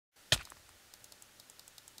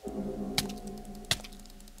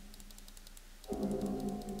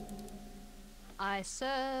I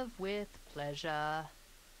serve with pleasure.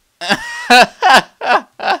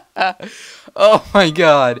 Oh my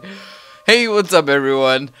god. Hey, what's up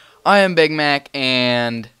everyone? I am Big Mac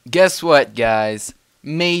and guess what guys?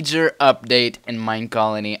 Major update in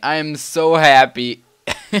MineColony. I am so happy.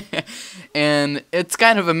 And it's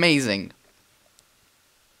kind of amazing.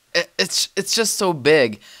 It's just so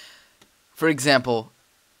big. For example,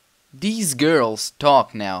 these girls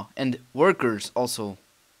talk now and workers also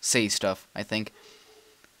say stuff, I think.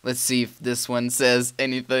 Let's see if this one says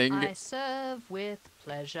anything. I serve with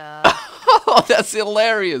pleasure. Oh, that's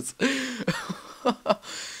hilarious.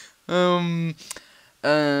 I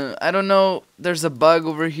don't know. There's a bug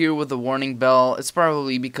over here with a warning bell. It's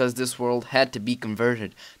probably because this world had to be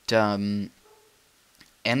converted to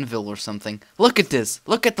Anvil or something. Look at this.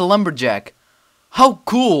 Look at the lumberjack. How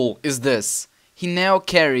cool is this? He now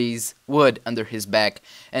carries wood under his back,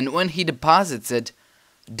 and when he deposits it,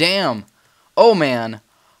 damn. Oh man.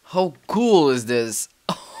 How cool is this?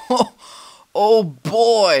 Oh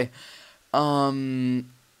boy. I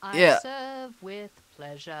Yeah. serve with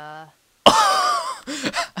pleasure.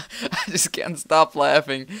 I just can't stop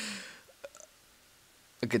laughing.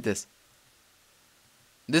 Look at this.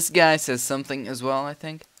 This guy says something as well, I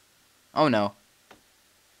think. Oh no.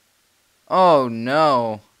 Oh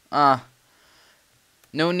no.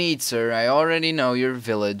 No need, sir. I already know your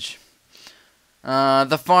village.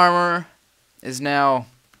 The farmer is now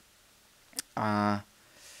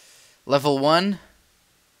level 1.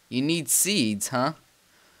 You need seeds, huh?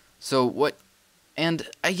 So what? And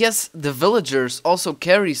I guess the villagers also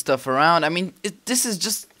carry stuff around. I mean, this is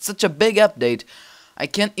just such a big update. I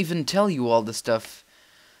can't even tell you all the stuff.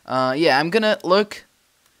 Yeah, I'm gonna look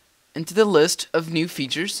into the list of new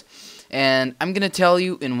features, and I'm gonna tell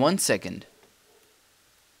you in 1 second.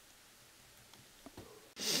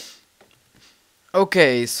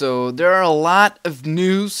 Okay, so there are a lot of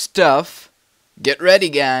new stuff. Get ready,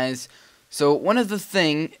 guys. So one of the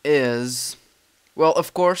thing is, well,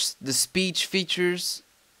 of course, the speech features.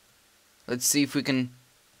 Let's see if we can.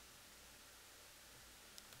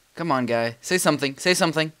 Come on, guy. Say something. Say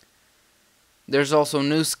something. There's also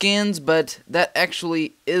new skins, but that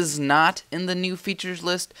actually is not in the new features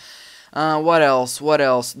list. What else? What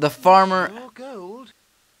else? The farmer. Your gold.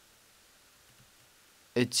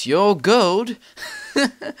 It's your gold.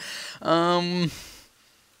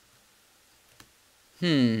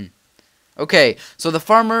 Okay, so the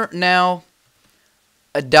farmer now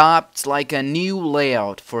adopts like a new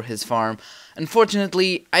layout for his farm.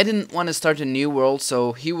 Unfortunately, I didn't want to start a new world,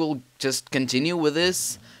 so he will just continue with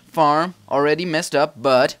this farm already messed up,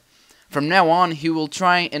 but from now on he will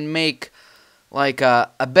try and make like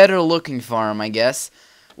a better looking farm, I guess.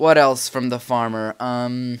 What else from the farmer?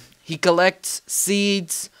 He collects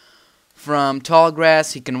seeds from tall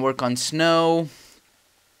grass. He can work on snow.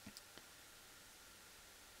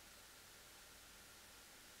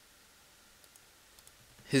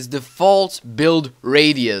 His default build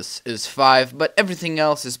radius is 5, but everything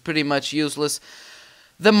else is pretty much useless.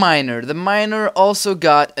 The miner also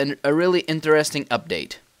got a really interesting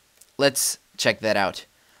update. Let's check that out.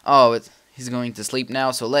 Oh, he's going to sleep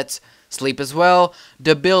now, so let's sleep as well.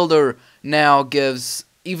 The builder now gives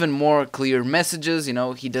even more clear messages. You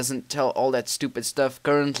know, he doesn't tell all that stupid stuff.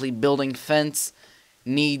 Currently building fence,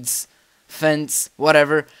 needs fence,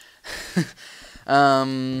 whatever.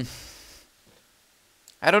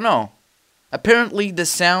 I don't know. Apparently the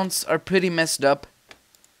sounds are pretty messed up.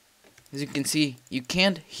 As you can see, you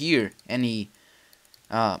can't hear any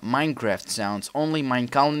Minecraft sounds, only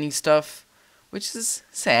MineColony stuff, which is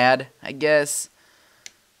sad, I guess.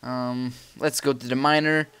 Let's go to the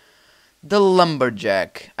miner. The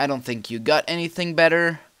lumberjack. I don't think you got anything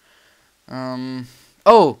better.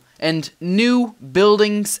 Oh, and new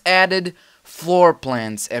buildings added. Floor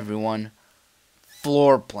plans, everyone.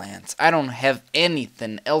 Floor plans. I don't have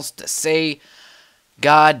anything else to say.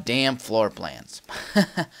 Goddamn floor plans.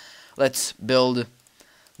 Let's build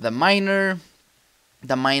the miner.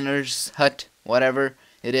 The miner's hut, whatever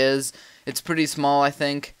it is. It's pretty small, I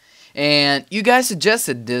think. And you guys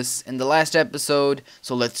suggested this in the last episode,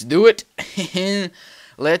 so let's do it.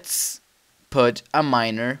 Let's put a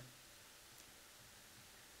miner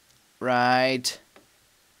right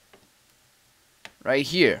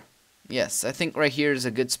here. Yes, I think right here is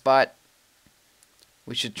a good spot.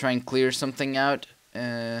 We should try and clear something out.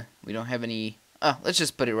 We don't have any. Oh, let's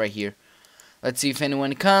just put it right here. Let's see if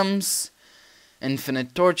anyone comes.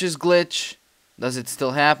 Infinite torches glitch. Does it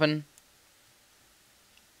still happen?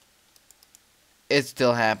 It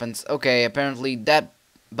still happens. Okay, apparently that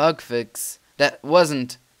bug fix, that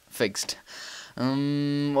wasn't fixed.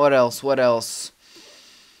 What else? What else?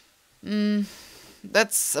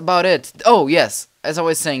 That's about it. Oh, yes. As I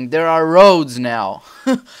was saying, there are roads now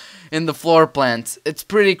in the floor plans. It's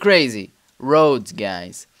pretty crazy. Roads,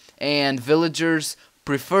 guys. And villagers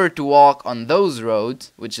prefer to walk on those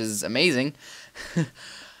roads, which is amazing.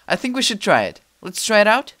 I think we should try it. Let's try it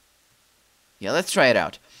out? Yeah, let's try it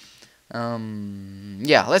out.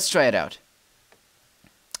 Yeah, let's try it out.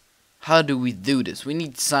 How do we do this? We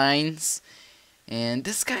need signs. And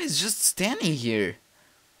this guy is just standing here.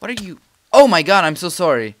 What are you... Oh my god, I'm so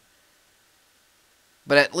sorry.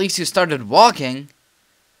 But at least you started walking.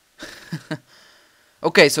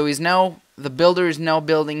 Okay, so he's now... The builder is now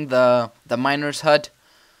building the miner's hut.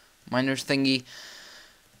 Miner's thingy.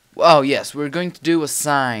 Oh, yes, we're going to do a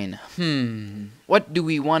sign. What do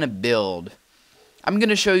we want to build? I'm going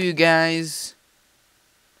to show you guys.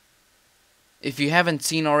 If you haven't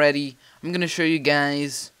seen already, I'm going to show you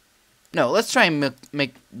guys. No, let's try and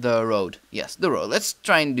make the road. Yes, the road. Let's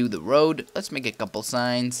try and do the road. Let's make a couple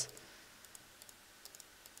signs.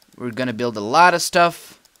 We're going to build a lot of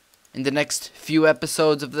stuff in the next few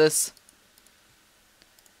episodes of this.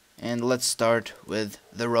 And let's start with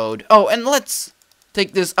the road. Oh, and let's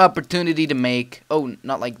take this opportunity to make... Oh,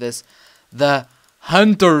 not like this. The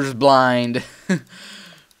Hunter's Blind.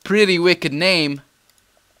 Pretty wicked name.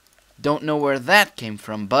 Don't know where that came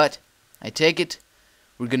from, but I take it.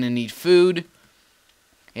 We're gonna need food.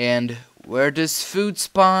 And where does food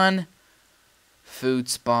spawn? Food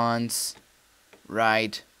spawns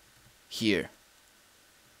right here.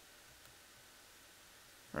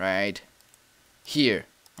 Right here.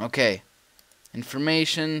 Okay.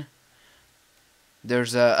 Information.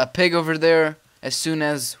 There's a pig over there. As soon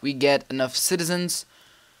as we get enough citizens,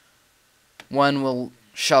 one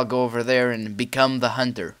shall go over there and become the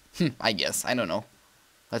hunter. I guess. I don't know.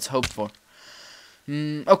 Let's hope for.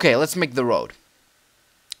 Okay, let's make the road.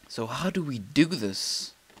 So how do we do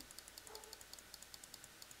this?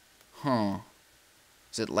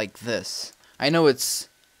 Is it like this? I know it's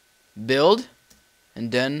build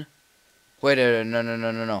and then... Wait,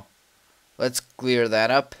 no. Let's clear that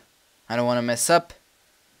up. I don't want to mess up.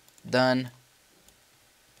 Done.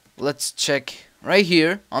 Let's check right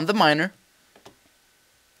here on the miner.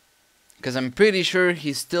 Because I'm pretty sure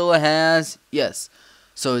he still has... Yes.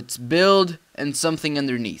 So it's build and something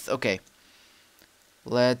underneath. Okay.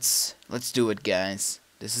 Let's do it, guys.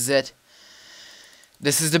 This is it.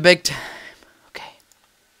 This is the big time. Okay.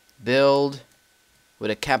 Build with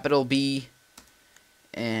a capital B.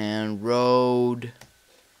 And road.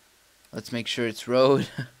 Let's make sure it's road.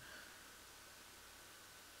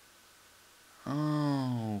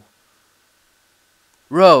 Oh.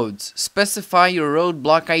 Roads. Specify your road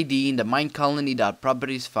block ID in the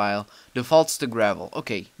MineColony.properties file. Defaults to gravel.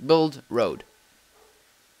 Okay, build road.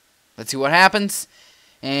 Let's see what happens.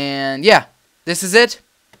 And yeah, this is it.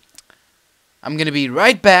 I'm gonna be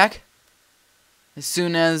right back as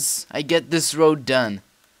soon as I get this road done.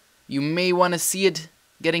 You may want to see it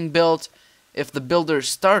getting built. If the builder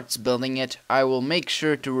starts building it, I will make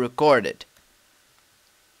sure to record it.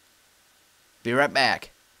 Be right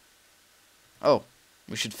back. Oh,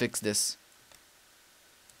 we should fix this.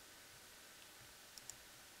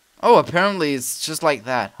 Oh, apparently it's just like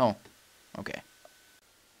that. Oh, okay.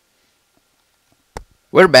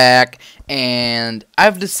 We're back, and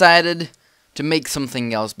I've decided to make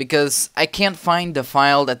something else because I can't find the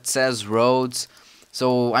file that says roads.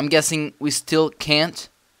 So I'm guessing we still can't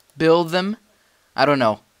build them. I don't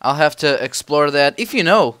know. I'll have to explore that. If you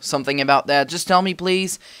know something about that, just tell me,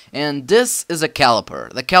 please. And this is a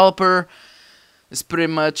caliper. The caliper is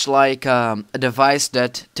pretty much like a device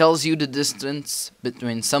that tells you the distance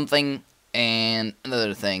between something and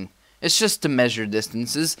another thing. It's just to measure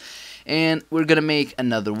distances. And we're gonna make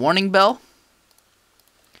another warning bell.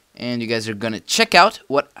 And you guys are gonna check out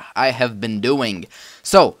what I have been doing.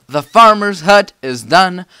 So, the farmer's hut is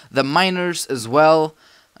done. The miner's as well.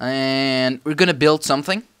 And we're gonna build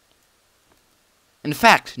something. In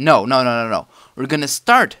fact, no. We're gonna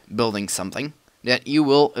start building something that you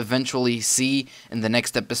will eventually see in the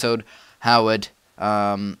next episode how it,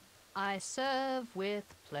 I serve with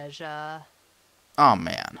pleasure. Oh,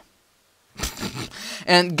 man.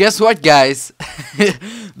 And guess what, guys?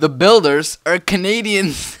 The builders are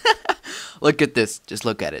Canadians. Look at this. Just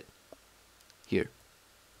look at it. Here.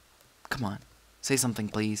 Come on. Say something,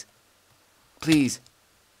 please. Please.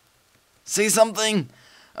 Say something.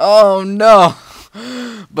 Oh, no.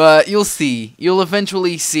 But you'll see. You'll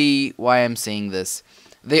eventually see why I'm saying this.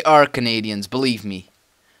 They are Canadians, believe me.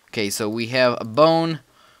 Okay, so we have a bone.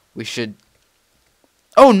 We should...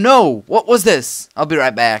 Oh, no! What was this? I'll be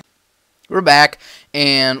right back. we're back,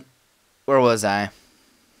 and where was I?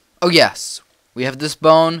 Oh, yes. We have this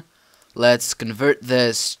bone. Let's convert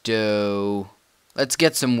this to... Let's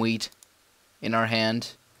get some wheat in our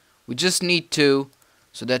hand. We just need 2,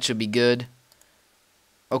 so that should be good.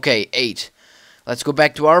 Okay, 8. Let's go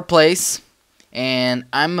back to our place, and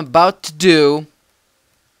I'm about to do...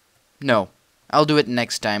 No, I'll do it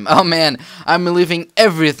next time. Oh, man, I'm leaving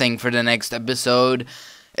everything for the next episode.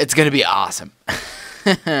 It's gonna be awesome.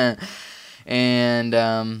 And,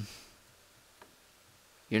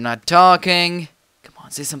 you're not talking. Come on,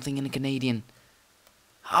 say something in a Canadian.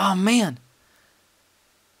 Oh, man.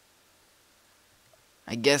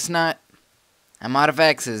 I guess not. I'm out of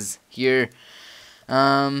X's here.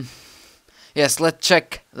 Yes, let's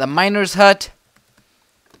check the miner's hut.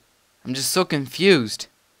 I'm just so confused.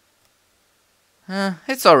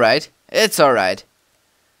 It's alright. It's alright.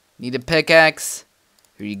 Need a pickaxe.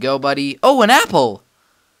 Here you go, buddy. Oh, an apple!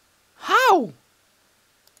 How?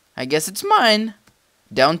 I guess it's mine.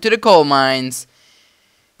 Down to the coal mines.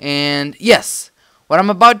 And yes, what I'm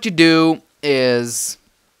about to do is...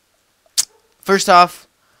 First off,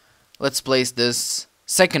 let's place this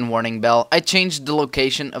second warning bell. I changed the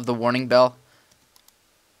location of the warning bell.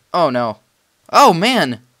 Oh, no. Oh,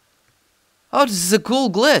 man! Oh, this is a cool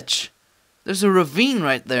glitch. There's a ravine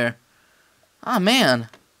right there. Ah, man.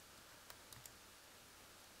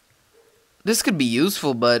 This could be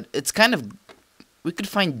useful, but it's kind of... We could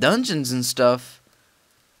find dungeons and stuff.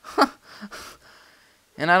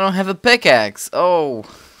 And I don't have a pickaxe. Oh.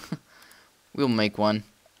 We'll make one.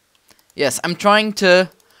 Yes, I'm trying to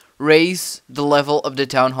raise the level of the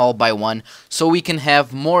town hall by 1 so we can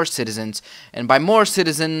have more citizens. And by more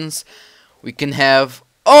citizens, we can have...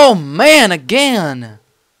 Oh, man, again!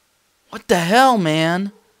 What the hell,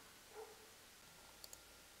 man?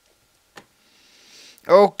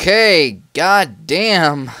 Okay, god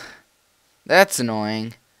damn. That's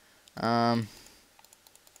annoying.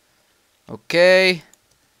 Okay.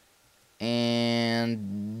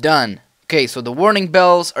 And done. Okay, so the warning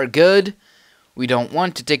bells are good. We don't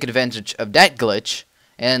want to take advantage of that glitch.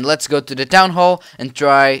 And let's go to the town hall and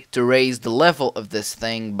try to raise the level of this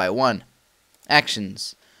thing by 1.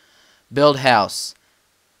 Actions. Build house.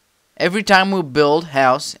 Every time we build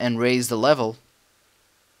house and raise the level...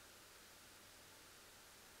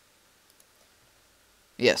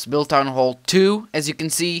 Yes, build town hall 2. As you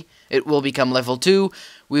can see, it will become level 2.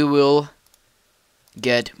 We will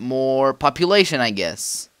get more population, I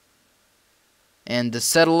guess. And the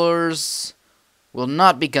settlers will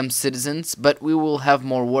not become citizens, but we will have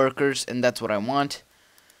more workers, and that's what I want.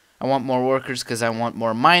 I want more workers because I want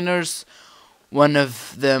more miners. One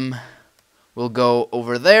of them will go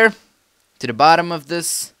over there to the bottom of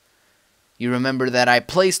this. You remember that I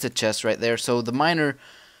placed a chest right there, so the miner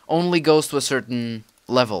only goes to a certain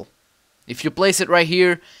level. If you place it right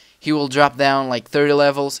here, he will drop down like 30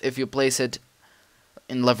 levels. If you place it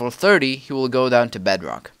in level 30, he will go down to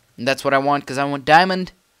bedrock. And that's what I want, because I want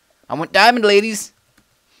diamond. I want diamond, ladies.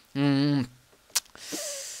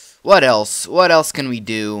 What else? What else can we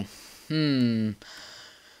do? The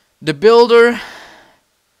builder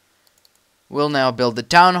will now build the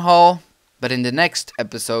town hall, but in the next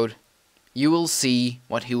episode, you will see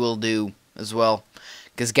what he will do as well.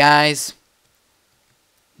 Because, guys,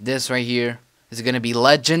 this right here is going to be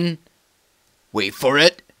legend. Wait for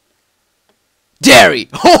it. Dairy!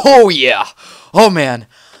 Oh, yeah! Oh, man.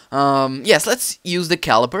 Yes, let's use the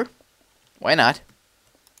caliper. Why not?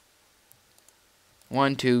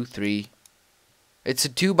 1, 2, 3. It's a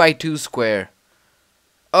 2x2 square.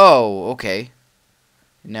 Oh, okay.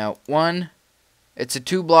 Now, 1. It's a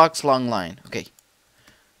 2 blocks long line. Okay.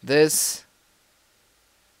 This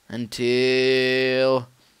until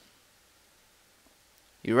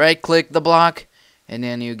you right-click the block, and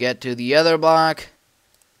then you get to the other block.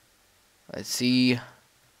 Let's see.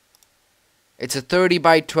 It's a 30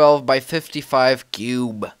 by 12 by 55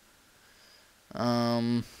 cube.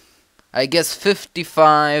 I guess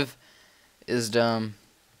 55 is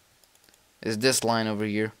this line over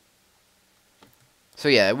here. So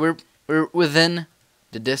yeah, we're within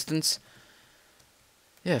the distance.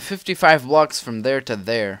 Yeah, 55 blocks from there to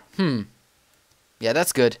there. Yeah,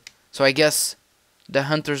 that's good. So I guess the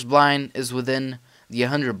hunter's blind is within the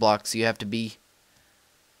 100 blocks you have to be.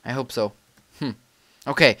 I hope so.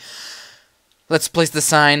 Okay. Let's place the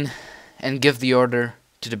sign and give the order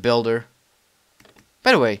to the builder.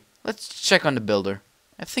 By the way, let's check on the builder.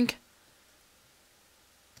 I think...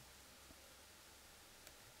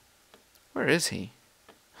 Where is he?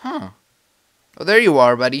 Oh, there you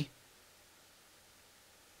are, buddy.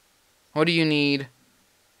 What do you need?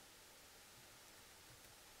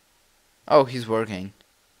 Oh, he's working.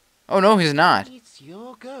 Oh, no, he's not. It's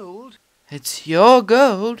your gold. It's your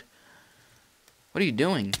gold. What are you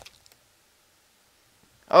doing?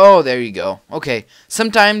 Oh, there you go. Okay.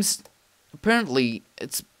 Sometimes, apparently,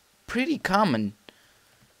 it's pretty common,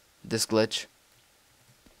 this glitch.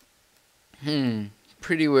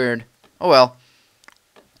 Pretty weird. Oh, well.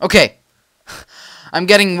 Okay. I'm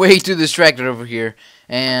getting way too distracted over here.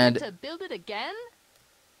 And... To build it again?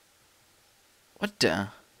 what the...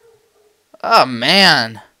 oh,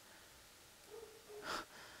 man.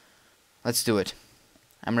 Let's do it.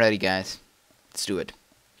 I'm ready, guys. Let's do it.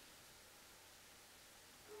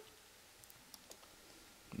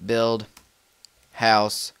 Build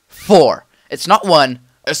house 4. It's not 1.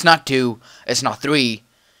 It's not 2. It's not 3.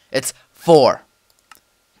 It's 4.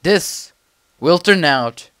 This will turn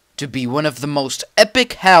out to be one of the most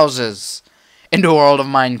epic houses in the world of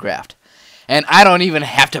Minecraft. And I don't even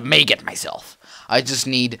have to make it myself. I just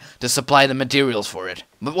need to supply the materials for it.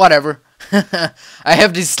 But whatever. I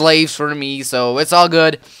have these slaves for me, so it's all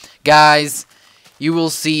good. Guys, you will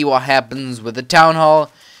see what happens with the town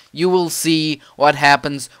hall. You will see what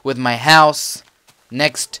happens with my house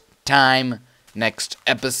next time, next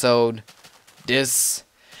episode. This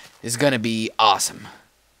is gonna be awesome.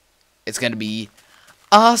 It's gonna be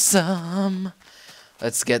awesome.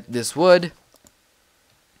 Let's get this wood.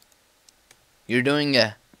 You're doing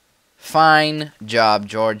a fine job,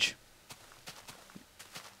 George.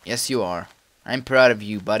 Yes, you are. I'm proud of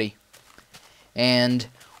you, buddy. And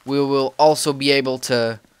we will also be able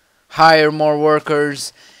to hire more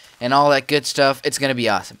workers and all that good stuff. It's gonna be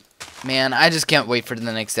awesome. Man, I just can't wait for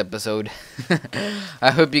the next episode. I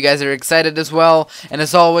hope you guys are excited as well. And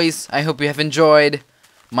as always, I hope you have enjoyed.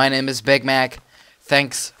 My name is Big Mac.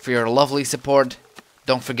 Thanks for your lovely support.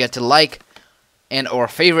 Don't forget to like and or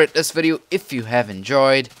favorite this video if you have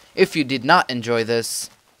enjoyed. If you did not enjoy this,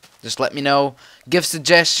 just let me know. Give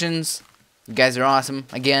suggestions. You guys are awesome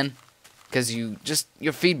again, because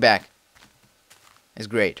your feedback is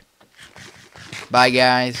great. Bye,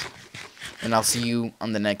 guys, and I'll see you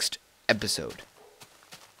on the next episode.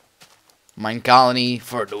 MineColony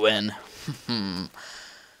for the win.